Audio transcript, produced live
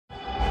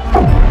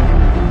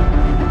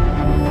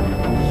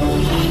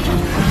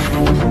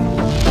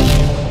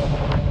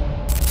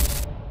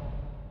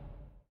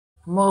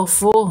I'm all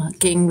for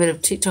getting rid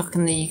of TikTok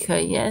in the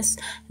UK, yes.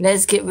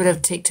 Let's get rid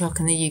of TikTok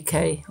in the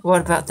UK.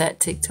 What about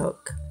that,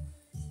 TikTok?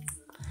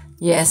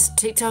 Yes,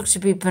 TikTok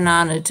should be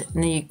bananaed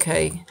in the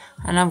UK,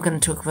 and I'm going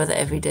to talk about that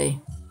every day.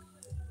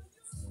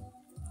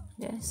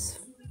 Yes.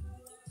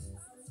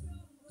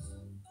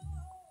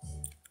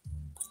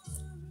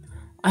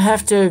 I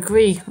have to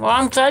agree. Well,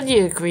 I'm glad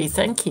you agree.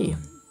 Thank you.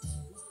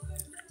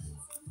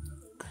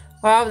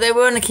 Well, they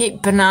want to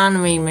keep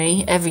bananaing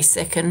me every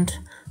second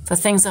for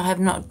things I have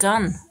not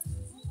done.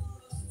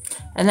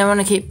 And they want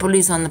to keep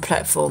bullies on the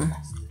platform.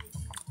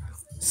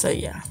 So,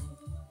 yeah.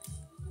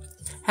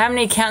 How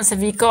many accounts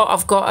have you got?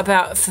 I've got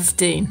about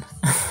 15.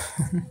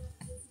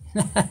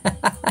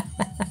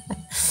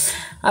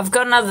 I've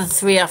got another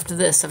 3 after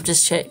this. I've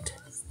just checked.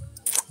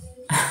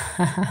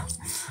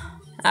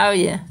 Oh,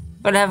 yeah.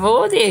 But I have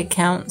all the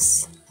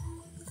accounts.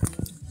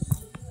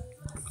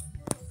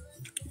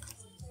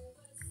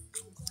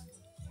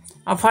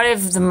 I'll probably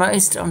have the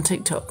most on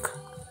TikTok.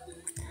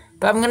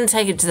 But I'm going to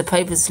take it to the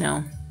papers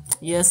now.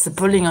 Yes, the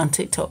bullying on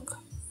TikTok.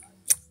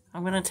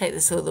 I'm going to take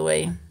this all the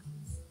way.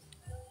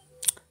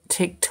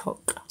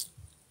 TikTok.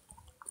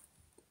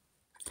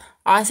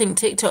 I think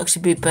TikTok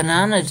should be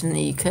bananaed in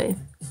the UK.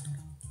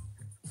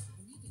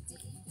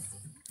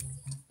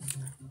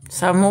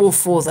 So I'm all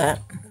for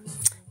that.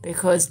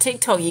 Because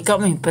TikTok, you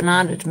got me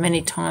bananaed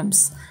many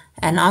times.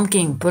 And I'm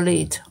getting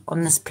bullied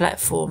on this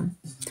platform.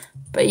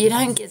 But you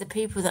don't get the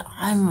people that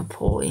I'm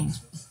reporting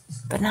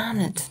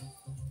bananaed.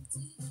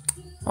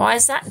 Why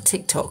is that,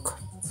 TikTok?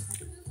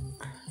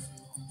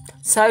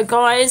 So,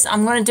 guys,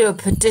 I'm going to do a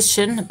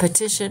petition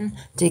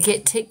to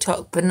get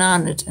TikTok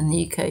bananaed in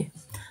the UK.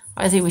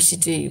 I think we should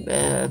do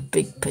a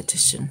big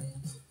petition.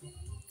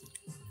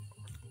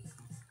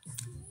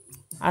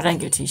 I don't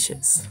give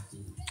t-shirts.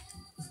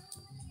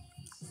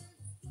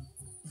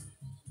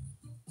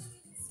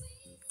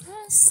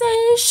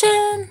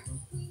 Sensation.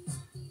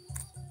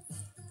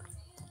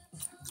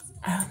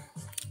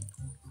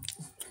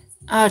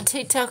 Oh,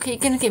 TikTok, are you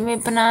going to get me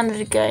bananaed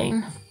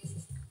again?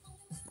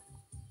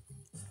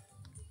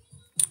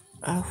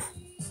 Oh.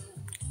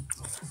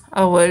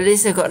 Oh, well, at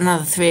least I've got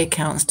another 3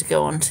 accounts to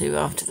go on to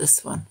after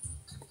this one.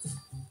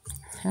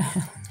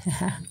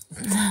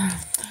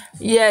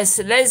 Yes,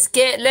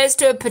 let's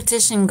do a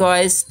petition,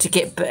 guys, to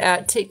get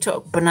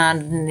TikTok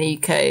bananaed in the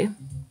UK.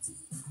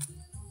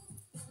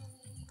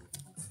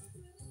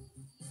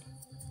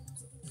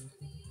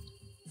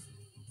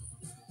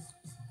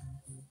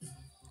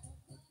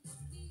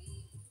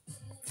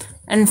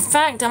 In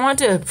fact, I might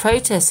do a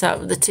protest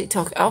out with the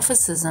TikTok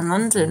offices in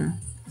London.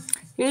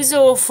 Who's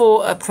all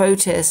for a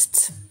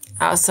protest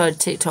outside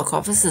TikTok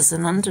offices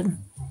in London?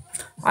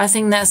 I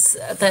think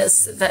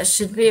that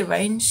should be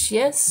arranged.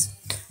 Yes,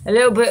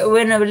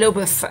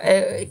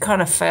 it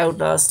kind of failed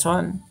last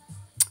time.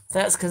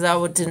 That's because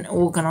I didn't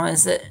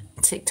organise it.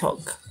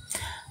 TikTok,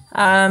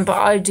 but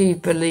I do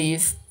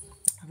believe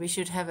we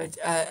should have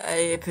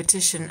a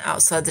petition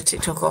outside the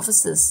TikTok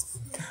offices.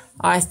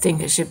 I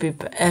think it should be.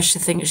 I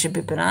should think it should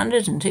be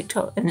bananaed in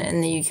TikTok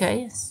in the UK.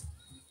 Yes.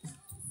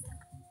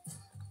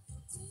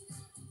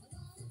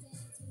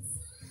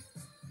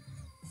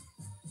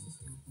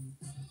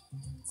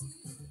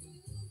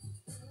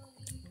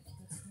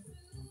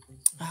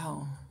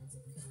 Oh,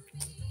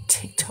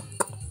 TikTok.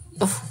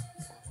 Oh.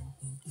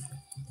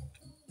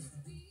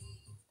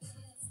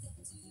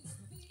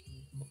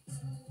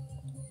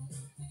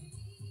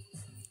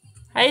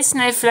 Hey,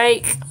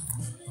 Snowflake.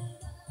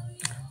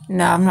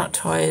 No, I'm not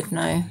tired,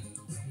 no.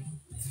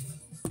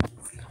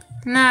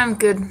 No, I'm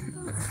good.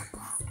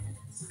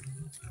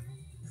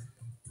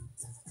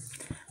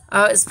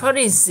 Oh, it's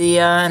probably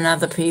Zia and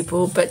other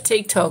people, but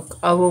TikTok,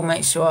 I will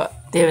make sure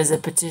there is a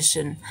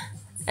petition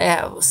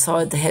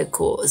outside the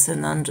headquarters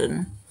in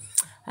London.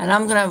 And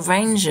I'm going to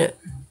arrange it.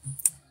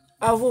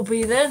 I will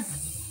be there.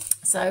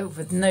 So,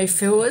 with no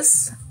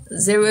filters,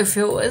 0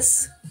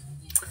 filters.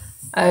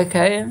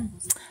 Okay.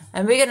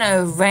 And we're going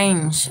to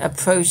arrange a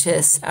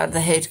protest at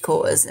the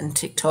headquarters in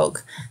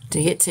TikTok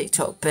to get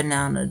TikTok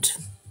bananaed.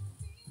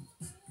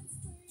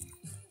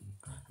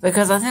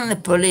 Because I think the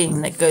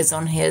bullying that goes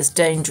on here is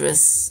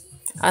dangerous.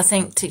 I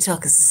think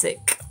TikTok is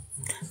sick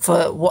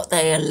for what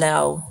they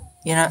allow.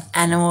 You know,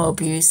 animal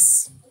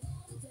abuse.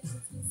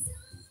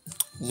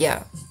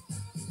 Yeah.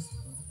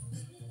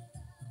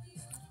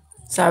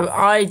 So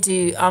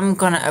I'm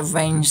going to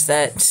arrange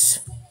that.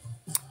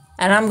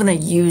 And I'm going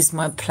to use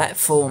my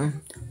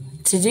platform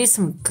to do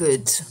some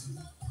good.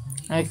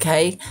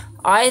 Okay?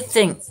 I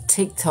think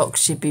TikTok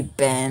should be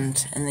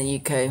banned in the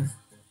UK.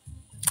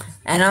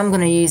 And I'm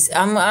going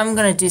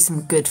to do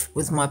some good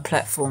with my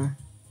platform.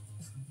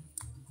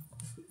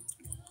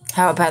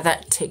 How about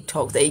that,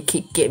 TikTok, that you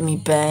keep getting me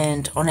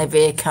banned on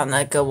every account that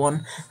I go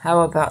on?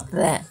 How about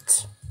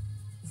that?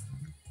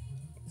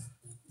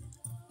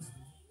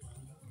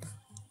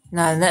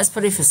 No, that's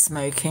probably for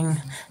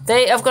smoking.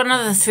 I've got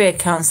another 3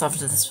 accounts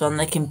after this one.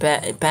 They can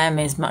ban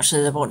me as much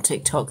as they want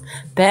TikTok.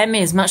 Ban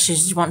me as much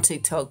as you want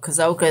TikTok, because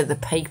I'll go to the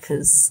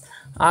papers.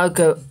 I'll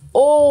go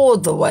all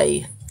the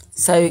way.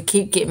 So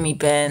keep getting me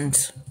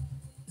banned.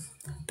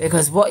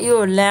 Because what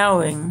you're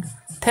allowing,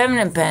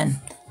 permanent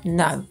ban,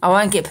 no, I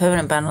won't get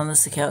permanent ban on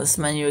this account. This is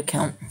my new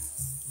account.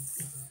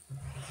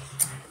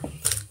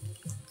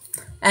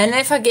 And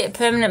if I get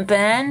permanent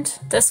banned,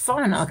 that's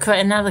fine. I'll create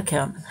another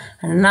account.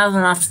 And another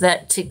one after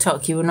that.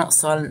 TikTok, you will not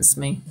silence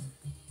me.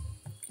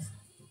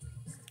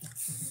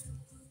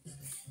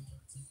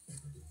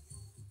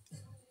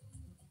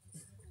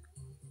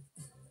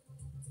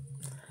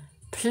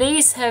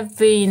 Please have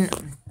been...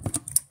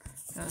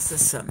 What's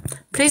this one?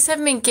 Please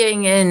have been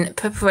getting in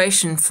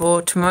preparation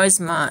for tomorrow's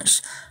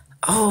march.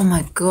 Oh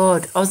my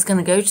God. I was going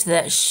to go to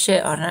that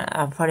shit.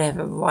 I'll probably have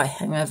a right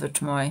hangover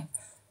tomorrow.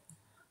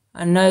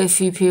 I know a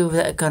few people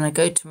that are going to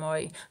go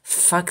tomorrow.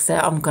 Fuck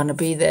that, I'm going to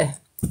be there.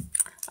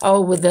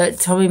 Oh, with the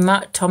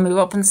Tommy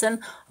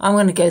Robinson, I'm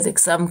going to go there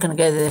because I'm going to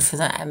go there for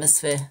that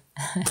atmosphere.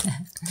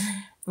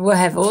 We'll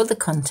have all the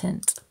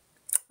content.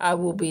 I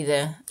will be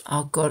there.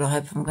 Oh God, I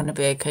hope I'm going to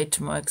be okay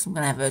tomorrow because I'm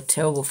going to have a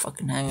terrible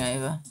fucking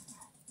hangover.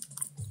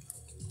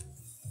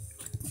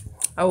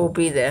 I will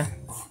be there.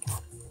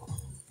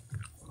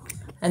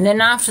 And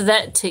then after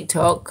that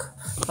TikTok,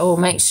 I will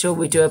make sure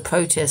we do a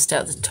protest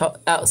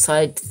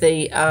outside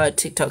the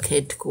TikTok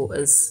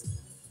headquarters.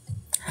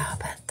 How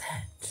about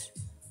that?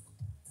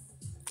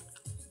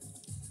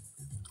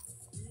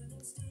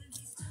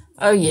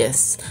 Oh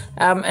yes.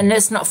 And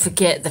let's not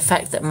forget the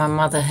fact that my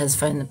mother has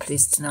phoned the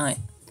police tonight.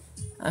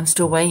 I'm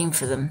still waiting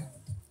for them.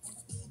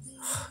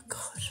 Oh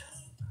God.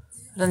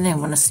 I don't think I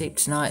want to sleep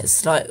tonight.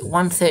 It's like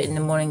 1:30 in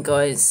the morning,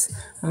 guys.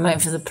 I'm waiting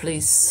for the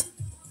police.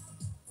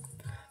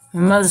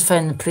 My mother's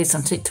phoning the police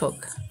on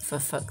TikTok, for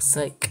fuck's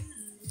sake.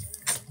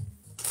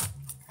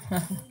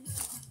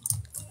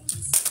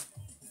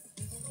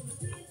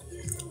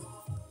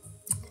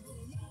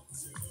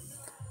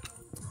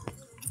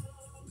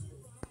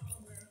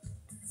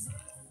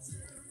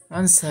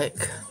 One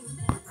sec.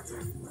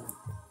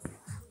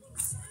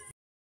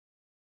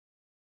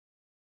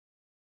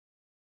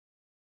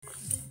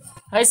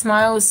 Hi,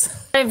 Smiles.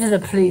 Waiting for the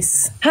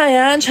police.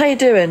 Hi, Ange. How you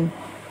doing?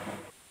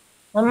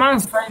 My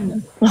mum's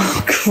phone.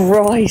 Oh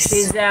Christ!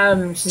 She's not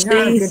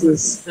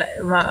Jesus.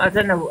 a good. I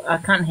don't know. I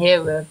can't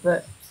hear her,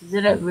 but she's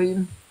in her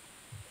room.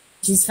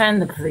 She's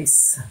found the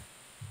police.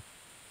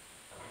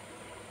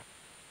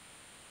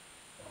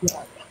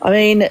 I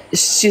mean,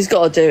 she's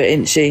got to do it,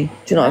 isn't she?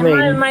 Do you know what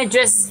I mean? My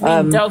address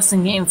has been doxed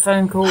and getting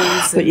phone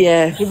calls. But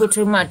yeah, people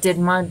talking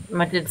about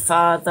my dead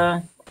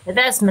father.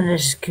 That's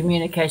malicious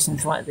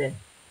communications right there.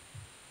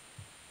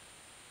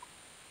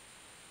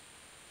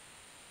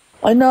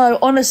 I know.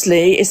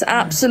 Honestly, it's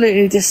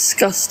absolutely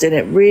disgusting.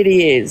 It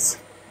really is.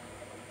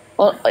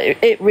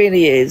 It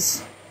really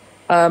is.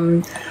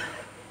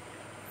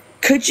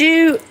 Could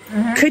you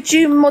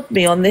mod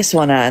me on this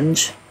one,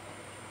 Ange?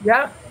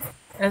 Yeah,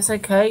 that's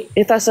okay.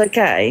 If that's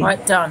okay.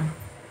 Right, done.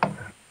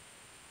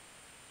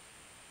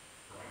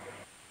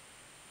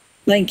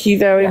 Thank you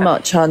very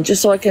much, hon.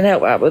 Just so I can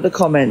help out with the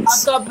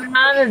comments. I've got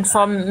bananas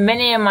from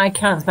many of my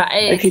accounts, about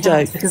 8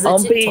 accounts, because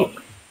of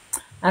TikTok.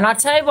 And I'll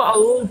tell you what, I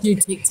will do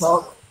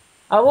TikTok.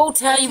 I will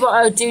tell you what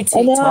I'll do TikTok.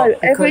 I know,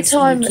 every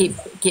time you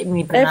keep getting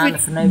me banana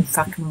for no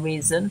fucking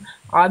reason.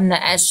 I'm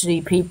the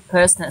actually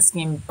person that's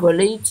getting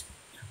bullied.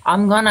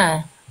 I'm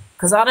gonna,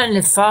 because I don't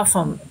live far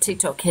from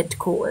TikTok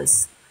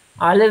headquarters.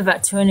 I live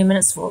about 20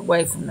 minutes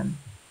away from them.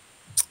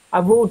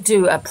 I will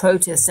do a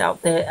protest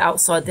out there,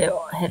 outside their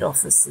head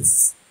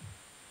offices.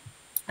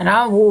 And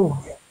I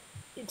will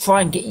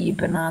try and get you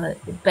banana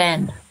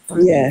banned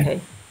from the UK.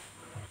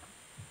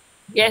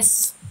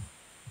 Yes.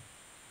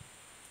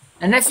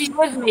 And if you're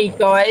with me,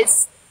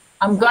 guys,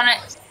 I'm gonna.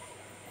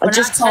 I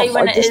just can't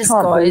believe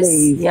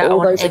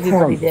all those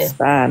accounts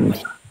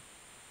banned.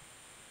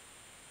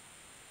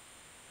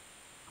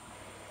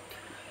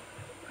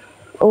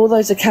 All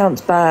those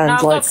accounts banned, no,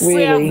 I've like got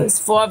really.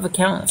 Four other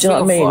accounts. Do you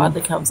know what I mean? 4 other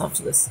accounts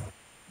after this.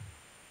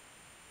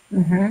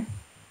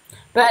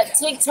 But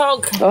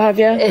TikTok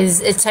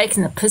is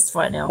taking the piss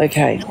right now.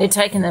 Okay. They're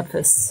taking the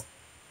piss.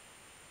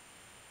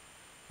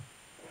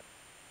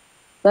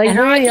 They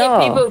really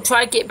are.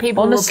 Try to get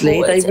people.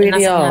 Honestly, they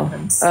really are.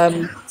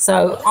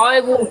 So I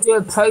will do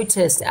a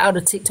protest out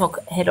of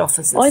TikTok head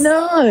offices. I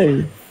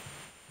know.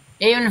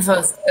 Even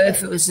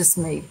if it was just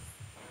me.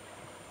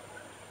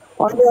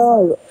 I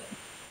know.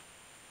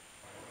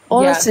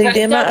 Honestly,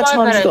 the amount of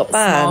times you got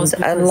banned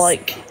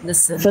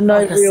and for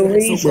no real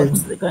reason.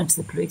 They're going to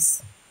the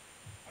police.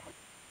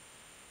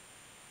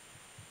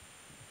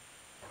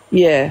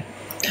 Yeah.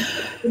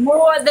 The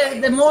more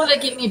they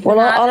get me banana,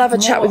 well, I'll have a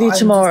chat with you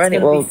tomorrow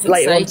anyway,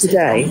 later on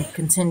today.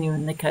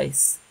 Continuing the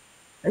case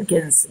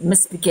against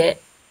Miss Baguette,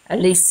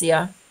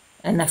 Alicia,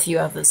 and a few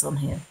others on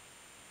here.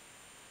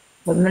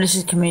 For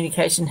malicious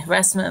communication,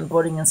 harassment, and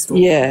bullying and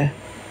stalking. Yeah.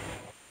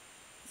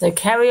 So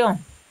carry on,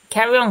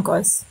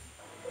 guys.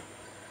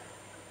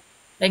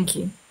 Thank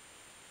you.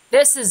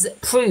 This is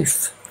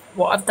proof.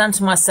 What I've done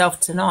to myself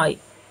tonight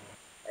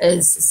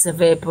is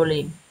severe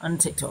bullying on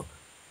TikTok.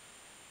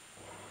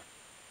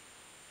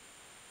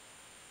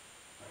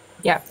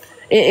 Yeah.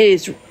 It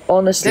is,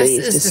 honestly,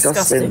 it's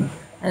disgusting.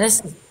 And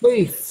this is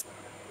proof.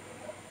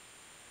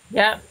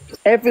 Yeah.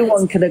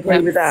 Everyone can agree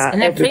with that.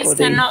 And the police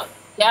Everybody. cannot.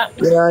 Yeah.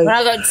 You know, When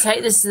I go to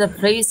take this to the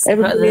police,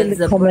 about everybody in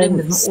the bullying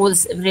with comments. all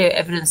this video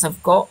evidence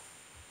I've got,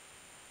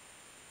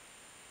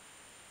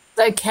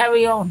 so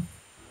carry on.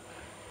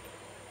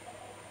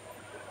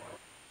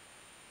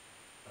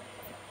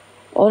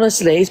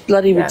 Honestly, it's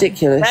bloody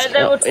ridiculous.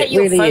 They will take it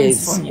your really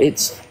phones is. from you.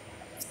 It's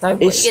So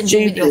what it's you can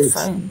do with your stupid.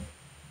 phone?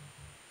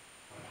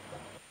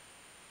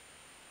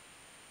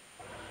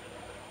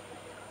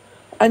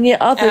 And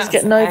yet others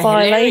get no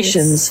violations.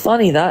 Hilarious.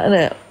 Funny that, isn't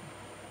it?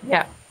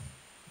 Yeah.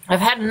 I've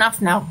had enough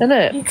now. Isn't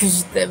it?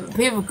 Because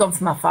people have gone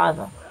for my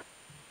father.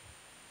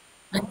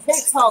 And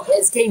TikTok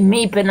is getting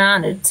me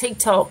bananaed.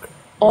 TikTok is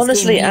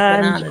Honestly,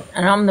 getting me bananaed.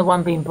 And I'm the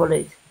one being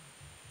bullied.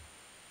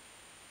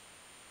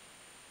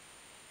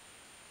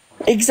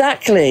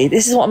 Exactly.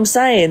 This is what I'm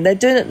saying. They're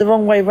doing it the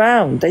wrong way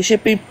round. They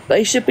should be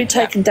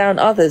taking down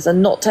others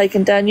and not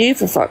taking down you,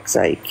 for fuck's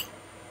sake.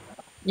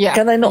 Yeah.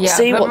 Can they not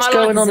see what's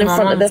going on in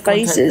front of their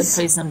faces?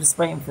 Please, I'm just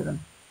waiting for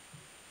them.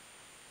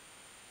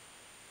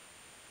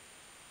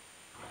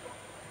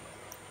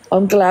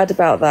 I'm glad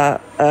about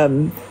that.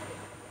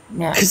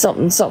 Yeah. Because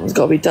something's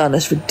got to be done.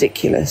 That's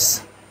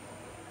ridiculous.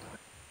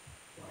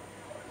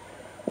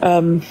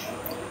 But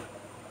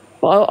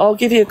I'll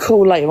give you a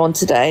call later on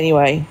today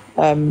anyway.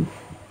 And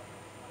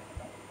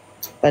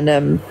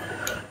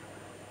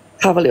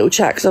have a little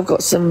chat, because I've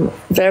got some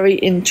very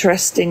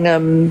interesting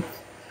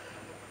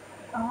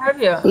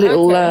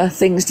little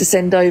things to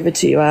send over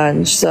to you,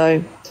 Ange.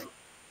 So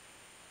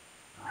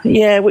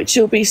yeah, which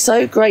you'll be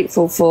so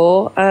grateful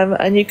for,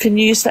 and you can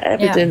use for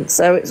evidence.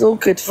 So it's all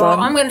good fun.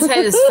 Well, I'm going to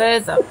take this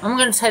further. I'm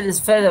going to take this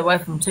further away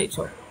from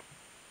TikTok.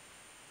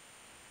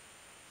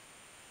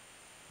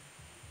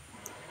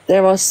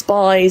 There are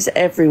spies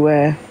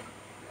everywhere.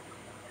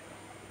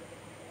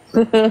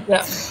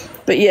 Yeah.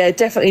 But yeah,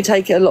 definitely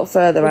take it a lot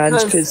further,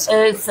 Ange, because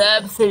it's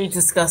absolutely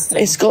disgusting.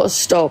 it's got to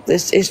stop.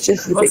 It's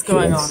just ridiculous. What's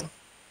going on?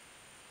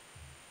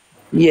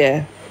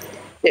 Yeah,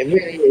 it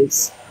really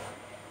is.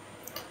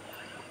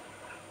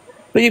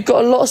 But you've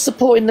got a lot of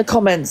support in the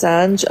comments,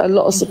 Ange. A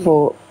lot of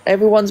support.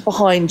 Everyone's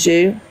behind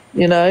you,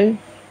 you know.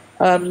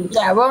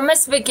 Yeah, well,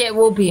 Miss Vickett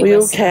will be. We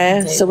all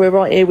care, so we're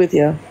right here with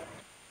you.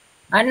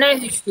 I know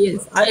who she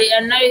is.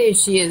 I know who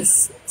she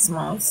is,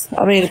 Smiles.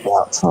 I mean,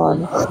 about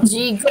time.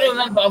 You got to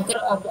remember,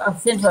 I've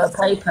sent her a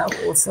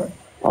PayPal also.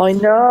 I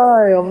know.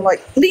 I'm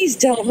like, please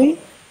tell me.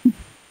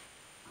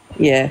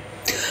 Yeah.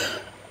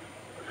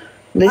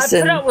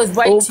 Listen,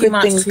 all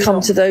good things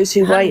come to those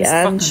who wait,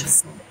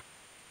 Ange.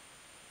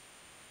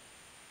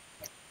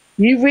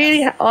 You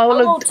really, I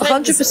will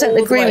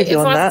 100% agree with you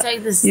on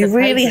that. You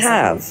really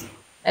have.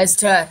 As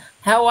to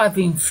how I've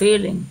been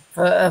feeling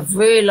for a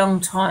very long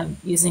time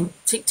using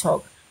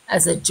TikTok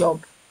as a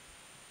job.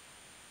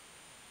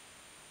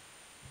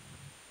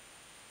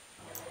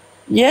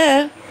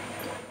 Yeah.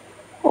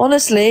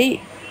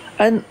 Honestly,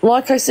 and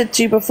like I said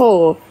to you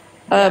before,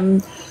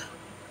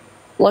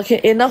 like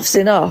enough's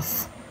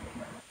enough.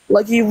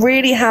 Like, you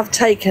really have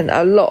taken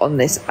a lot on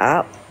this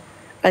app,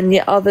 and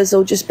yet others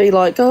will just be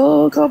like,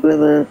 oh, I can't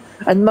believe it,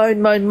 and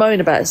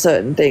moan about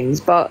certain things.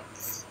 But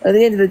at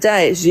the end of the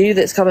day, it's you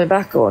that's coming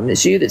back on.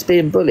 It's you that's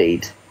being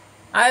bullied.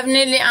 I've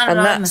nearly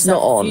unaligned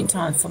myself a few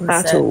times from the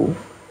at all.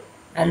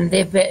 And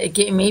they're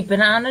getting me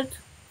bananaed.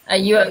 Are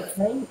you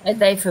okay? Are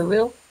they for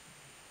real?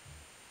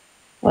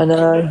 I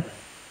know.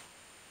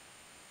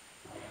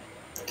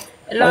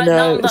 Like, I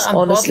know. It's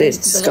honestly, it's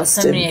disgusting. I've got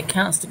so many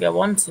accounts to go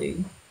on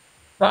to,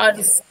 but I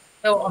just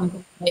want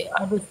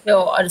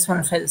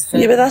to take this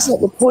further. Yeah, but that's not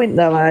the point,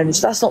 though,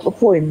 Ange. That's not the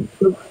point.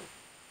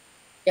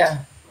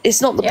 Yeah.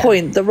 It's not the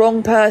point. The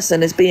wrong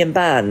person is being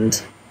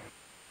banned.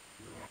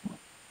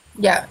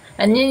 Yeah,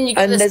 and then you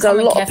got this there's a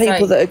lot of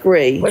people that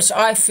agree, which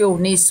I feel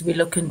needs to be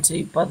looked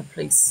into by the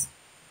police.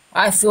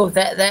 I feel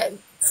that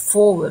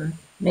forum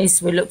needs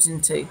to be looked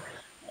into.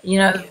 You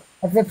know,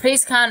 if the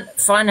police can't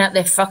find out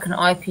their fucking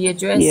IP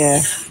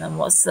address, then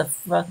what's the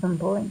fucking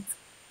point?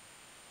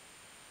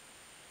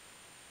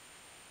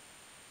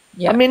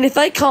 Yeah. I mean, if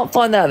they can't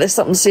find out, there's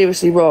something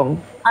seriously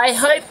wrong. I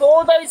hope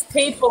all those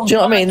people. Do you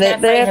know what I mean?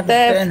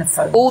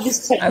 They're all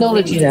this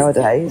technology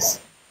nowadays.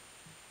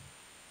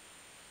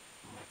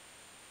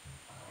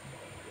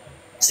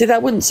 See,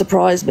 that wouldn't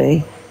surprise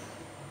me.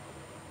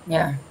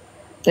 Yeah.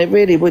 It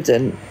really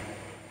wouldn't.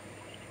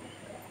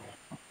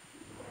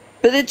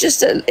 But it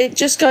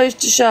just goes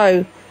to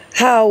show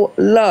how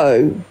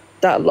low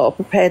that lot are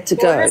prepared to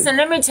go. Listen,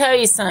 let me tell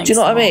you something. Do you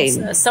know what I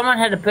mean? Someone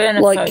had a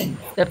burner phone.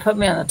 They put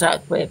me on the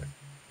dark web,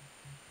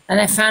 and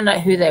they found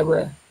out who they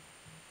were.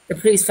 The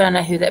police found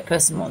out who that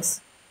person was,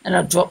 and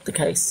I dropped the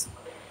case.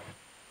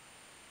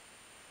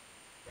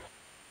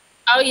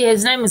 Oh yeah,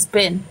 his name was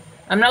Ben.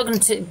 I'm not going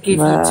to give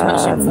you too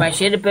much information.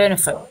 He had a burner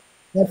phone.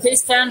 The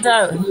police found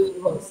out who he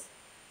was.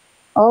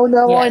 Oh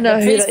no, I know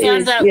who that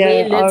is.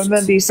 Yeah, I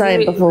remember you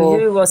saying before.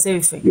 Who was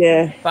everything.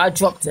 Yeah. But I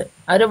dropped it.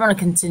 I don't want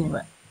to continue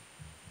it.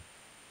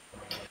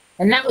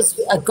 And that was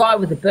a guy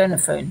with a burner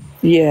phone.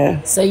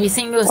 Yeah. So you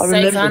think you're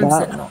safe?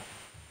 100% not.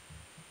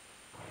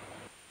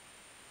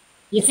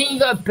 You think you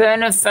got a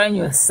burner phone,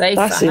 you're safe?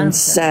 That's 100%.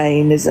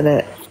 insane, isn't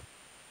it?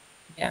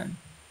 Yeah.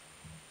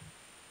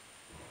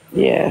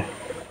 Yeah.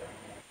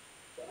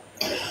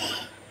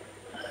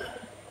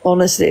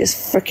 Honestly,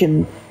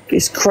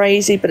 it's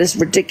crazy, but it's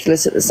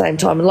ridiculous at the same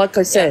time. And like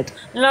I said,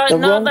 Like, the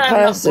not wrong that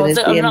person is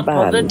I'm being not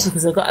bothered banned.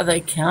 because I've got other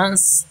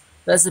accounts.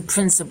 There's a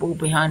principle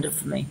behind it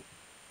for me.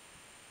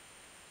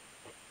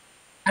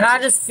 And I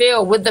just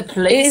feel with the It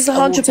police, is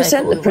I will take it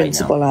 100% all the the way now.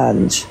 principle,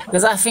 Ange.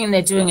 Because I think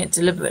they're doing it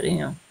deliberately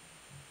now.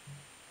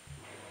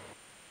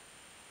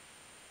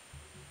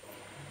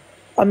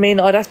 I mean,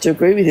 I'd have to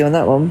agree with you on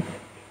that one.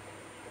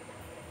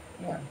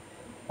 Yeah.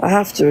 I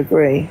have to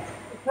agree.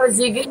 Because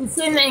you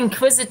seen the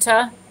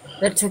Inquisitor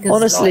that took his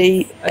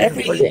Honestly, life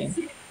over bullying.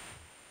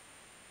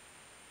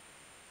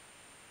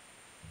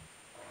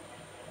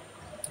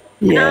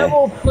 And I Yeah.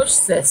 will push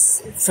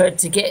this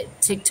to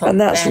get TikTok And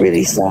that's banned really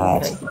in the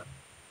sad. UK.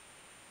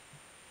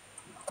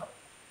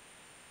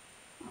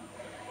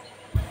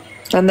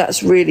 And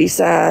that's really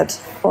sad,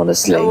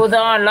 honestly.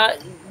 Although I like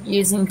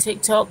using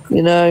TikTok,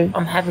 You know?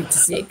 I'm happy to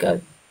see it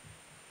go.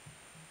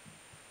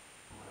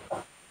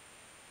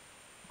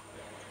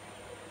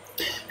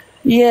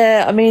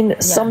 Yeah, I mean,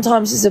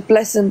 sometimes it's a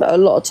blessing, but a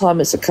lot of time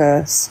it's a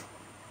curse.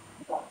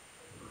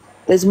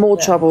 There's more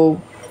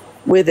trouble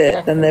with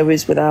it than there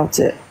is without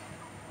it.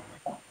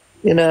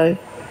 You know?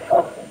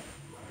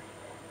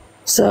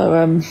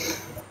 So,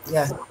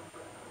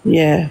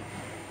 yeah.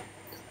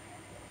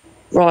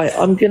 Right,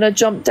 I'm going to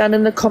jump down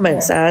in the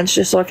comments, Ange,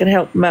 just so I can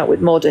help them out with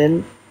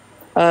modding.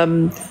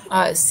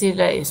 Alright, see you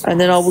later.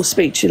 And then I will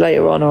speak to you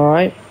later on,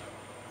 alright?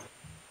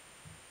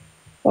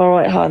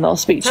 Alright, hon, I'll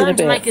speak to you in a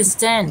bit. Time to make a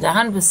stand,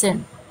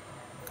 100%.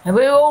 And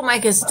we all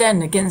make a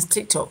stand against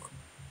TikTok.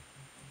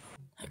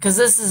 Because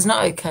this is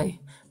not okay.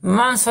 My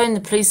mum's phoned the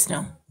police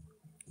now.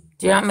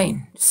 Do you know what I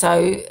mean?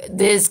 So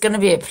there's going to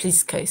be a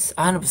police case,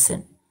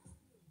 100%.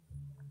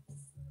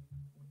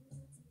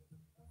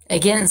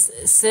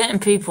 Against certain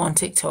people on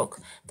TikTok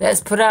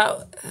that's put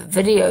out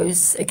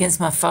videos against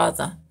my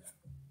father.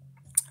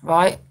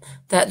 Right?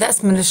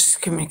 That's malicious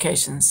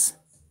communications.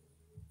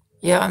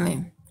 You know what I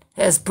mean?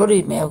 It has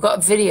bullied me. I've got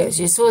videos.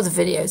 You saw the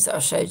videos that I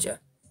showed you.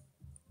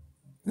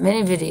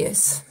 Many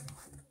videos.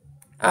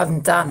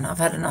 I'm done. I've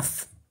had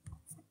enough.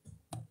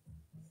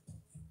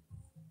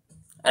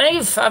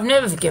 I've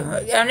never gave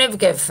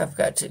a fuck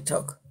about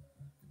TikTok.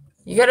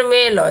 You got to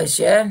realise,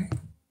 yeah?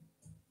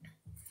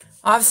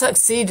 I've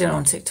succeeded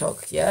on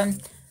TikTok, yeah?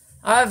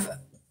 I've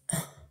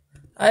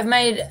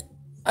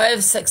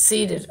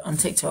succeeded on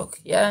TikTok,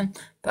 yeah?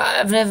 But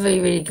I've never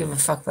really given a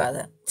fuck about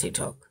that,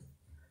 TikTok.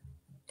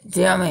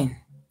 Do you know what I mean?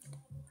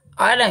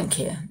 I don't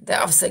care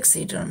that I've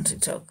succeeded on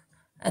TikTok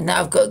and that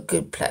I've got a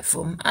good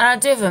platform. And I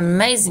do have an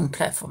amazing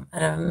platform. I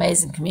have an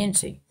amazing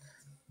community.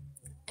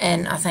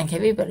 And I thank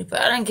everybody,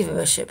 but I don't give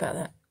a shit about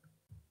that.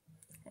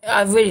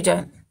 I really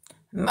don't.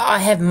 I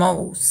have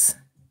morals.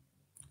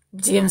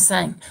 Do you know what I'm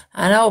saying?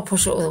 And I will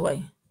push it all the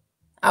way.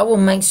 I will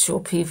make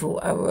sure people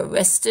are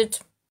arrested,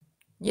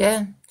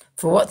 yeah,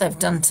 for what they've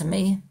done to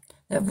me,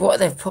 what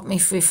they've put me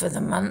through for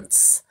the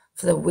months,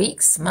 for the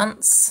weeks,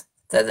 months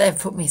that they've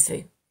put me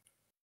through.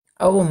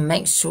 I will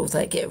make sure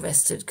they get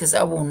arrested because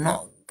I will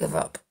not give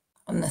up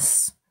on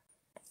this.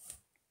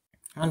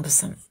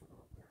 100%.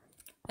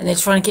 And they're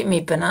trying to get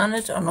me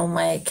bananaed on all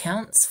my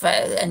accounts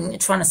and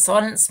trying to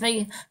silence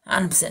me.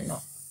 100%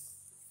 not.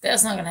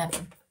 That's not going to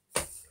happen.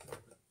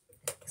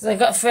 Because I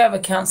got 3 other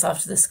accounts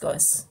after this,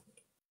 guys.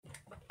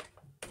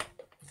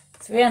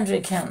 300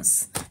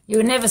 accounts. You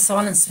would never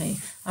silence me.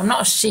 I'm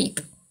not a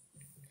sheep.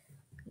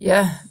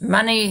 Yeah,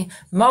 money,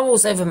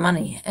 morals over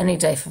money, any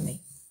day for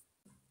me.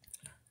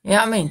 You know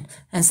what I mean?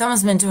 And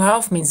someone's mental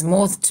health means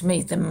more to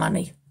me than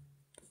money.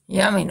 You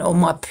know what I mean? Or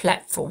my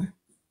platform.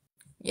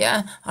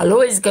 Yeah, I'll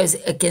always go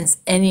against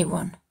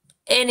anyone,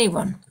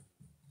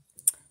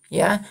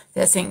 yeah,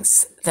 that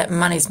thinks that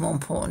money's more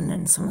important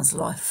in someone's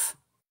life.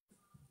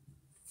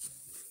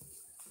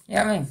 You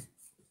know what I mean?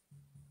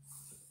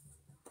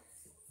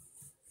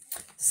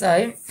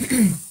 So,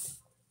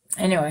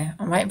 anyway,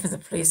 I'm waiting for the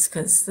police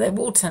because they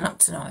will turn up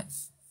tonight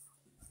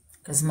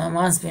because my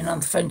mind's been on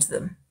the phone to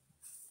them.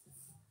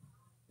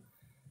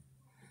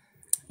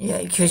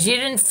 Yeah, because you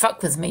didn't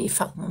fuck with me, you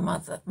fucked my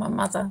mother.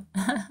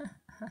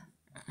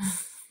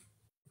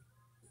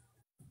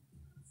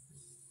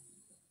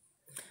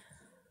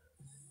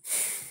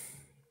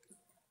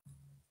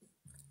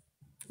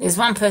 There's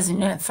one person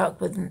you don't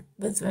fuck with, and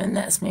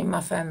that's me and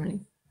my family.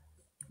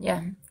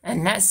 Yeah,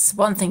 and that's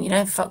one thing, you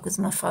don't fuck with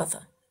my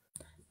father.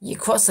 You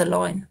cross a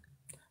line.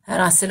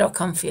 And I said I'll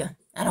come for you,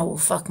 and I will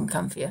fucking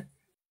come for you.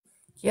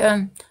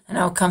 Yeah, and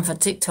I'll come for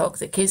TikTok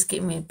that keeps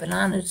getting me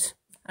bananaed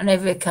on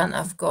every account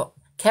I've got.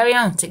 Carry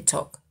on,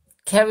 TikTok.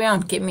 Carry on,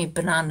 get me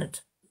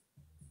bananaed.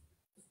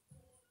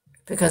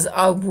 Because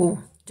I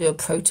will do a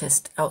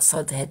protest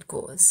outside the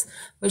headquarters,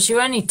 which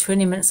you're only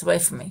 20 minutes away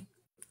from me.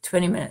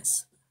 20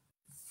 minutes.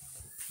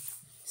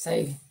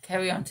 So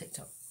carry on,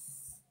 TikTok.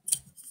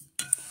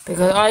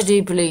 Because I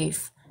do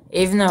believe,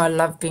 even though I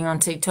love being on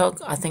TikTok,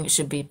 I think it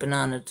should be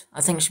bananaed. I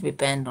think it should be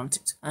banned on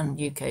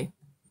UK.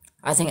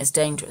 I think it's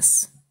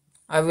dangerous.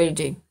 I really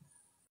do.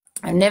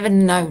 I've never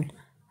known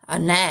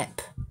an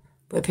app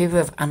where people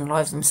have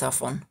unalived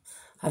themselves on.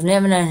 I've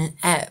never known an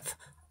app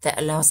that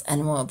allows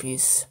animal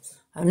abuse.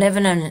 I've never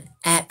known an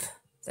app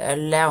that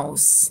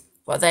allows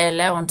what they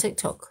allow on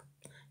TikTok.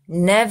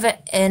 Never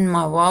in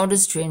my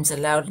wildest dreams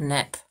allowed an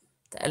app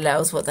that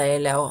allows what they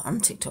allow on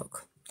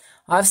TikTok.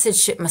 I've said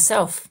shit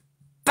myself.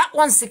 But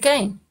once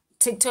again,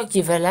 TikTok,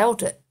 you've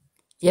allowed it.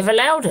 You've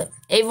allowed it.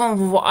 Even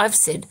with what I've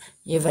said,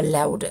 you've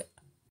allowed it.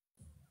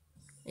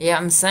 Yeah,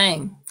 I'm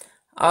saying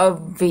I'll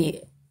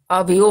be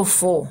all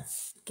for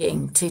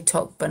getting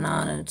TikTok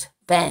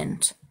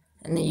banned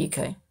in the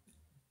UK.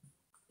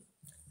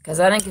 Because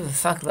I don't give a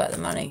fuck about the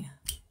money.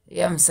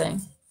 Yeah, I'm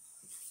saying.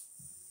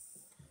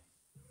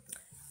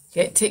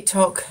 Get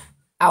TikTok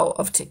out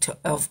of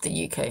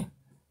the UK.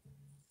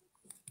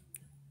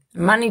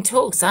 Money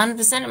talks,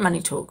 100% of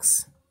money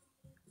talks.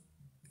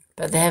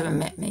 But they haven't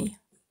met me.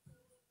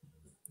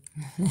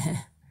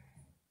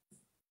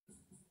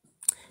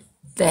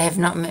 They have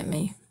not met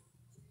me.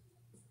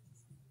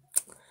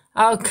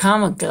 Oh,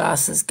 karma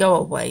glasses, go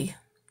away.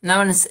 No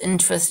one is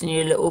interested in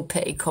your little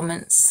petty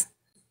comments.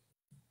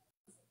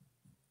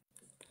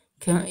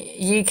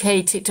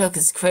 UK TikTok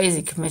is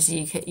crazy compared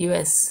to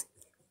US.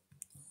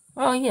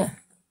 Well, yeah.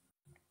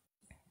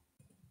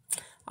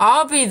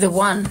 I'll be the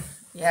one,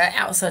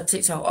 outside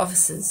TikTok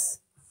offices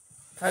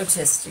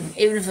protesting,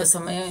 even if it's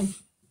on my own.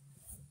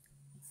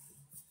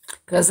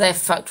 Because they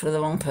fucked with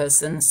the wrong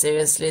person.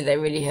 Seriously, they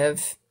really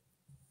have.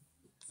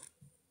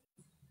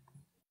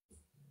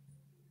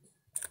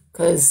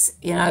 Because,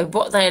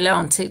 what they allow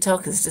on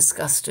TikTok is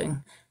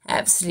disgusting.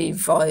 Absolutely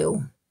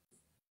vile.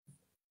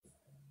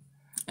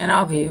 And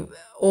I'll be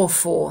all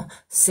for,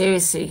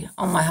 seriously,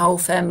 on my whole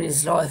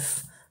family's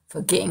life,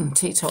 for getting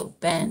TikTok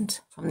banned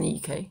from the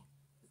UK.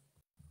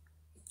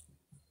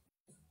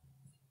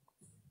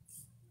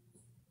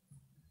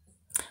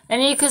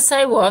 And you could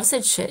say, well, I've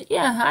said shit.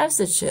 Yeah, I've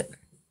said shit.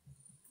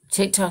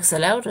 TikTok's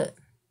allowed it.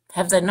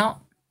 Have they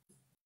not?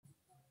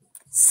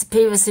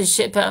 People said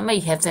shit about me.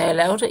 Have they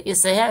allowed it?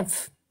 Yes, they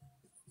have.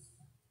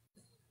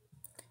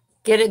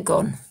 Get it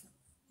gone.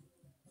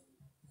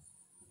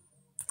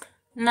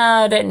 No,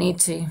 I don't need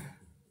to.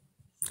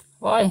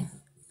 Why?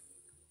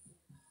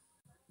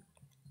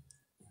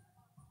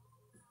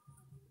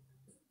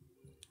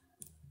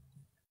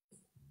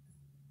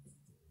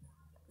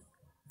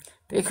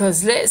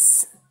 Because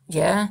let's,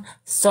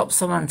 stop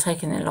someone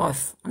taking their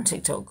life on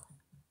TikTok.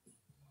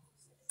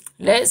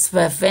 Let's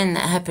prevent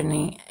that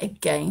happening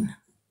again.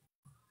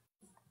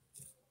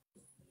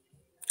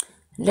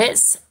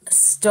 Let's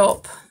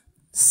stop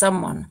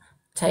someone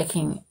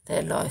taking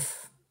their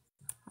life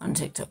on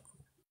TikTok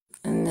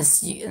in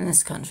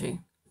this country.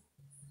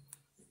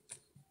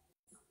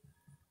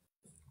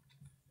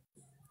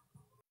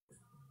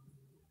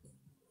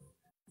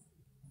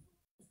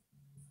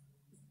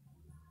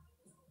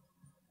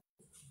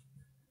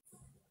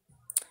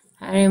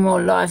 How many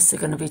more lives are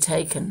going to be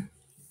taken?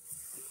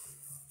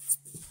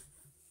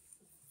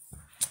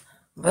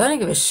 But they don't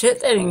give a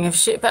shit. They don't give a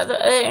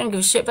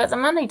shit about the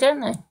money, don't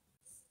they?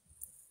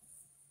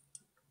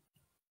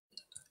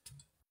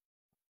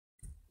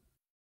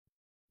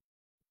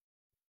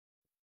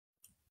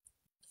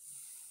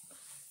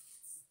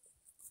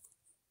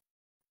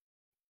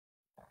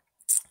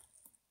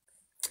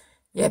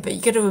 Yeah, but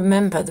you got to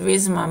remember the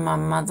reason why my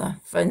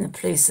mother phoned the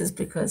police is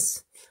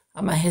because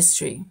of my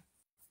history.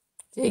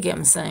 Do you get what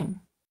I'm saying?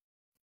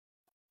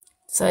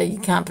 So you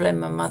can't blame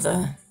my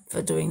mother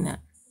for doing that.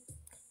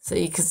 So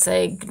you could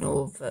say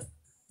ignore, but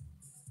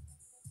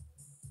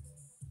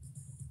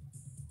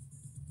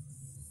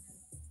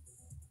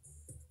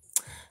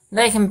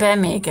they can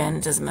ban me again,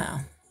 it doesn't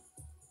matter.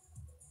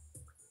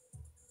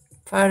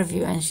 Proud of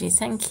you, Angie.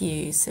 Thank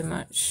you so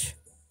much.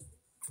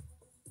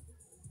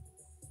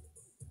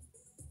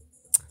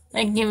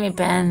 They can give me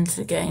banned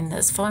again,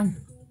 that's fine.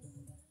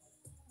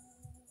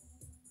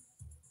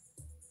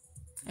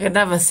 I got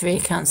another 3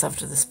 accounts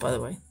after this, by the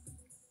way.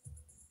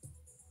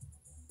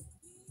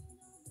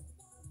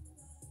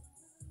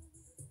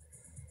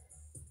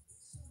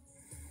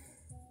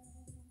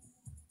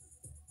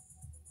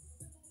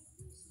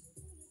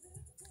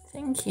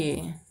 Thank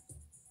you.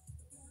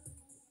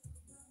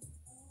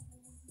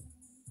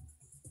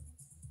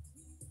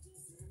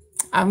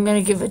 I'm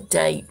going to give a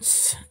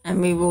date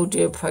and we will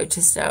do a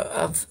protest out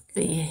of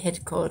the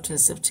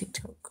headquarters of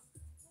TikTok.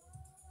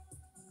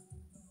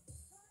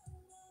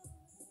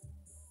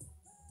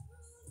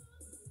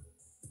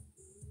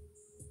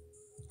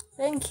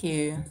 Thank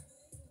you.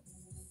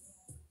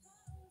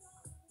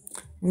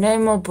 No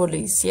more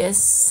bullies,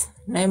 yes.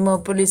 No more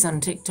bullies on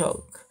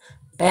TikTok.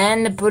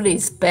 Ban the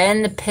bullies,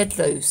 ban the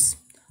peddlers.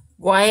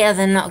 Why are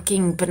they not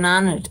getting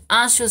bananaed?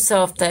 Ask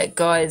yourself that,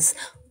 guys.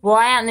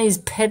 Why aren't these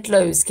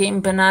peddlers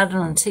getting bananaed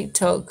on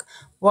TikTok?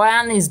 Why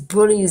aren't these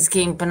bullies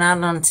getting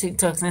bananaed on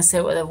TikTok and they say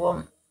what they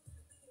want?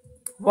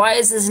 Why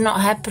is this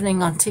not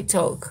happening on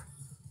TikTok?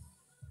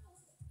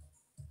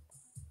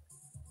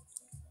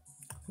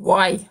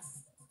 Why?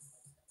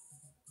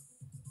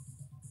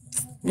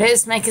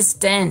 Let's make a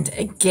stand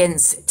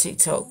against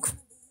TikTok.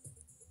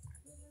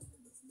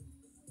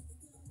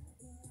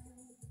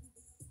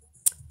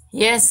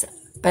 Yes,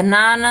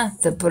 Banana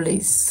the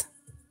bullies.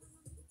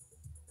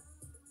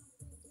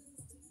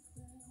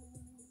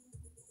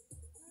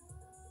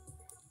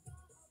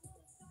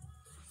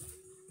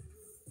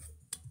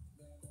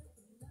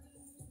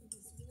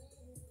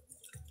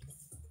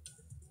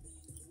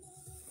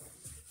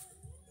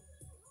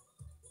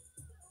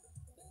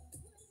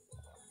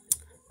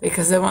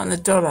 Because they want the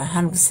dollar,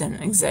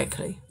 100%,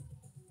 exactly.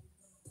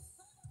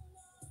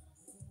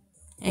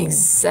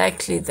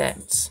 Exactly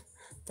that.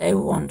 They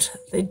want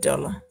the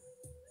dollar.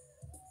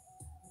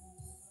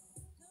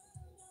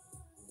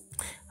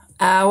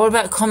 What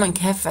about Comment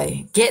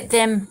Cafe? Get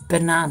them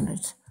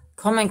bananaed.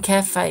 Comment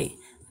Cafe,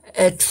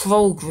 a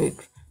troll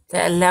group.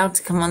 They're allowed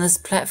to come on this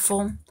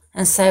platform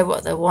and say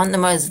what they want, the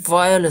most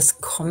vilest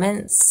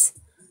comments.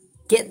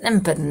 Get them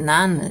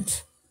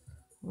bananaed.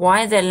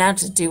 Why are they allowed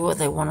to do what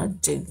they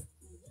want to do?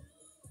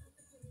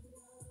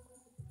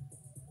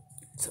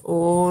 It's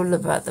all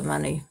about the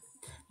money.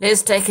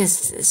 Let's take a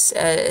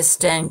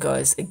stand,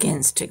 guys,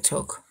 against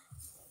TikTok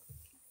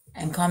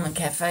and Comment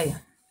Cafe.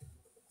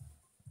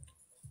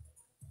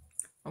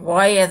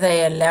 Why are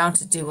they allowed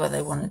to do what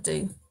they want to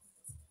do?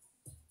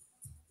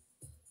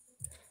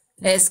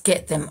 Let's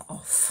get them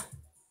off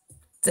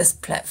this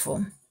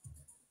platform.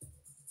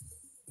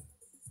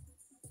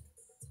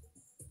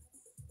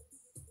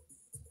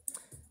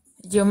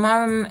 Your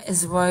mum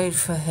is worried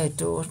for her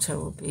daughter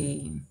will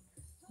be...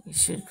 You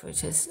should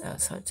protest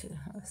outside to the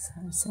house.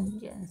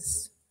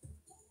 Yes.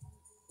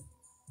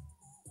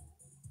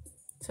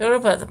 It's all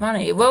about the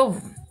money.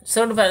 Well, it's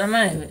all about the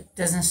money. It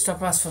doesn't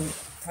stop us from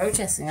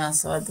protesting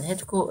outside the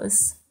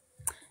headquarters.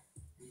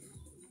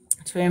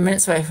 20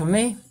 minutes away from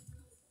me.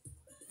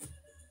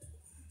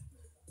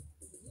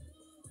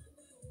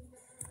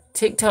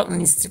 TikTok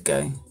needs to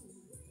go.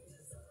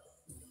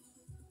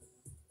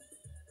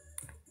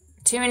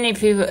 Too many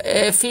people,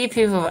 a few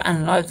people have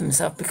unalived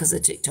themselves because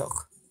of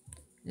TikTok.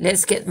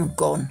 Let's get them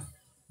gone.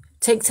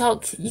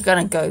 TikTok, you're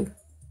gonna go.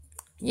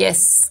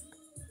 Yes.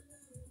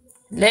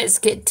 Let's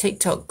get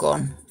TikTok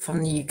gone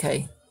from the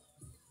UK.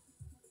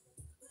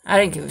 I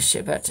don't give a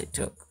shit about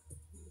TikTok.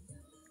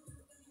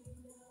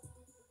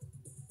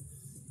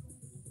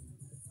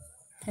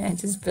 I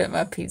just bit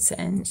my pizza,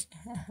 Angie.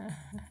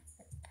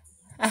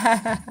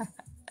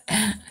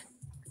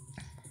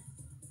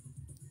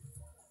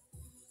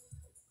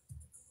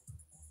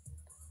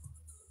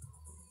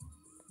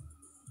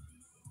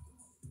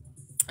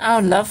 Oh,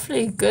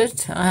 lovely,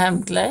 good. I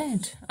am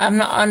glad. I'm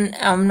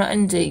not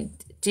indeed.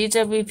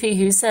 DWP,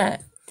 who's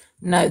that?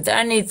 No, the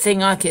only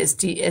thing I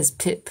get is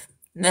PIP.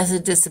 And that's a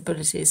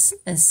disability.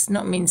 It's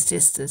not means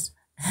tested.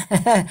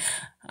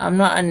 I'm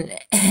not on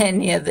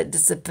any other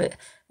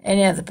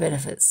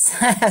benefits.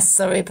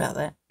 Sorry about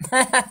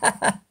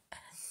that.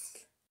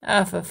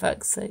 Oh, for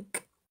fuck's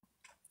sake.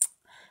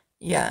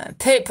 Yeah,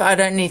 PIP, I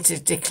don't need to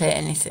declare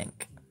anything,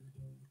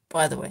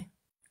 by the way.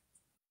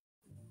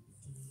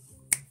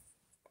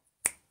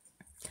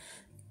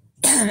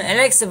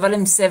 Alexa,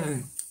 volume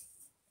 7.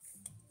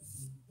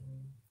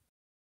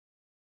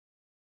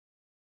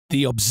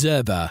 The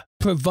Observer,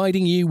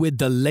 providing you with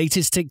the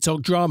latest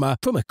TikTok drama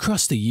from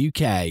across the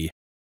UK.